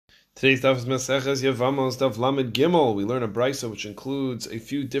Today's daf is Maseches Yevamos daf Lamed Gimel. We learn a brisa which includes a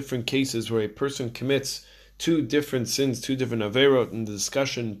few different cases where a person commits two different sins, two different averot, and the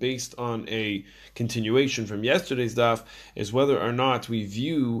discussion based on a continuation from yesterday's daf is whether or not we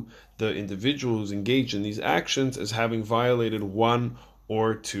view the individual who's engaged in these actions as having violated one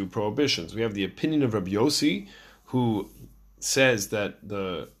or two prohibitions. We have the opinion of Rabbi Yossi, who says that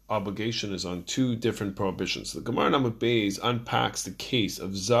the obligation is on two different prohibitions. The Gemara Amud Beis unpacks the case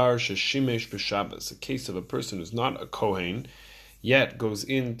of Zar Sheshimesh B'Shabbos, a case of a person who's not a Kohen, yet goes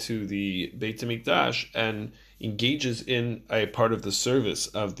into the Beit HaMikdash and engages in a part of the service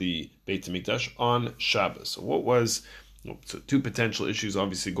of the Beit HaMikdash on Shabbos. So two potential issues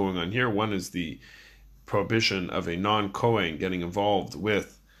obviously going on here. One is the prohibition of a non-Kohen getting involved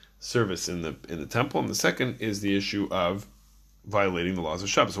with service in the temple, and the second is the issue of violating the laws of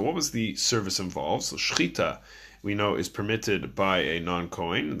Shabbos. So what was the service involved? So shchita, we know, is permitted by a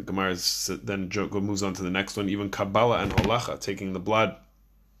non-Kohen. The Gemara then moves on to the next one, even Kabbalah and Holacha, taking the blood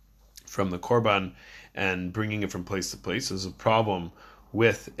from the Korban and bringing it from place to place. There's a problem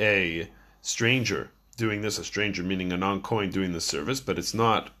with a stranger doing this, a stranger meaning a non-Kohen doing this service, but it's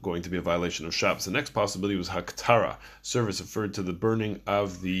not going to be a violation of Shabbos. The next possibility was Haktara, service referred to the burning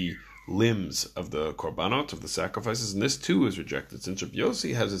of the limbs of the korbanot, of the sacrifices, and this too is rejected, since Rabbi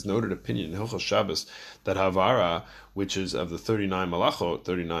Yossi has his noted opinion in Hilchos Shabbos that Havara, which is of the 39 malachot,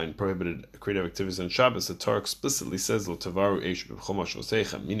 39 prohibited creative activities on Shabbos, the Torah explicitly says, Lo tavaru eish b'chomash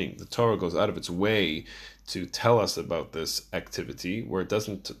v'seichem, meaning the Torah goes out of its way to tell us about this activity, where it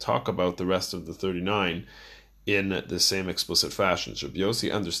doesn't talk about the rest of the 39 in the same explicit fashion. So Rabbi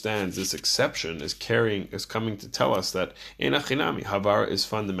Yossi understands this exception is coming to tell us that in Achinami, Havara is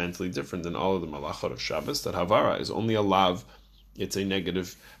fundamentally different than all of the malachot of Shabbos, that Havara is only a lav, it's a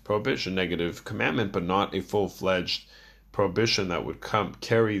negative prohibition, negative commandment, but not a full-fledged prohibition that would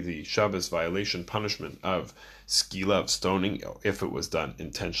carry the Shabbos violation punishment of skila, of stoning, if it was done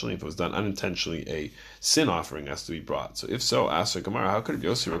intentionally. If it was done unintentionally, a sin offering has to be brought. So if so, ask the Gemara, how could Rabbi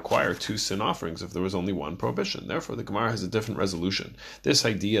Yossi require two sin offerings if there was only one prohibition? Therefore, the Gemara has a different resolution. This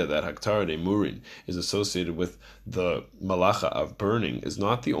idea that Haktara de Murin is associated with the malacha of burning is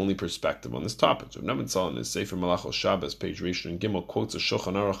not the only perspective on this topic. So Ibn Tzal in his Sefer Malachos Shabbos, page Rishon and Gimel, quotes a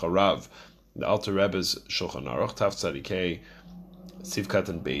Shulchan Aruch Harav, the Alter Rebbe's Shulchan Aruch, Tav Tzadikei Sivkat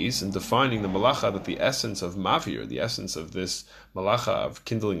and Beis, in defining the malacha that the essence of mavir, the essence of this malacha of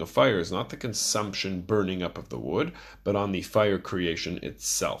kindling a fire, is not the consumption, burning up of the wood, but on the fire creation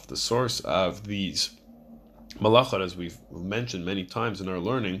itself. The source of these malachot, as we've mentioned many times in our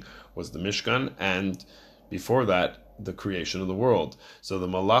learning, was the Mishkan, and before that, the creation of the world. So the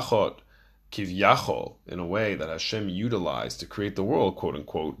malachot kivyachol, in a way that Hashem utilized to create the world, quote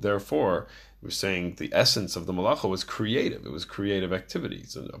unquote. Therefore, we're saying the essence of the malacha was creative. It was creative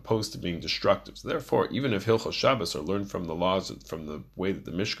activities, opposed to being destructive. So therefore, even if Hilchos Shabbos are learned from the laws, from the way that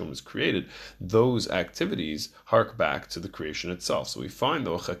the Mishkan was created, those activities hark back to the creation itself. So we find,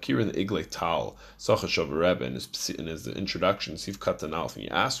 though, Chakir in the Iglei Tal, Sachashav Rebbe, in his introduction, Sif Katan Alf, and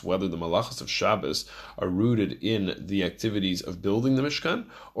he asks whether the malachas of Shabbos are rooted in the activities of building the Mishkan,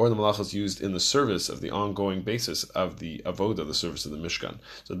 or the malachas used in the service of the ongoing basis of the avoda, the service of the Mishkan.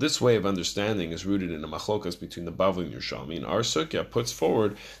 So this way of understanding is rooted in a machlokas between the Bavli and Yerushalmi. And our Sukya puts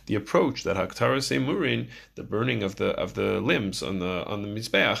forward the approach that Haktara Seimurin, the burning of the limbs on the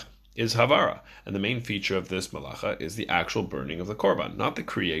Mizbeach, is Havara. And the main feature of this malacha is the actual burning of the Korban, not the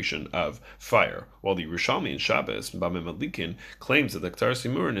creation of fire. While the Yerushalmi in Shabbos, Bameh Madlikin, claims that the Haktara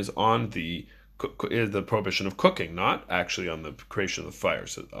Seimurin is on the prohibition of cooking, not actually on the creation of the fire,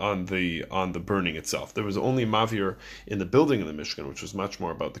 so on the burning itself. There was only mavir in the building of the Mishkan, which was much more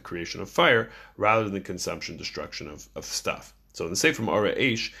about the creation of fire rather than the consumption, destruction of stuff. So in the Sefer Ma'ara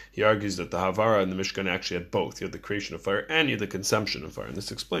Eish, he argues that the Havara and the Mishkan actually had both. You had the creation of fire and you had the consumption of fire. And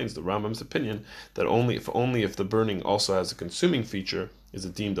this explains the Rambam's opinion that only if the burning also has a consuming feature, is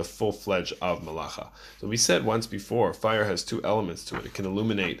it deemed a full-fledged av malacha. So we said once before, fire has two elements to it. It can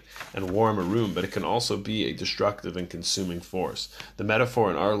illuminate and warm a room, but it can also be a destructive and consuming force. The metaphor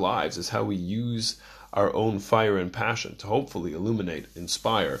in our lives is how we use our own fire and passion to hopefully illuminate,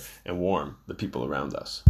 inspire, and warm the people around us.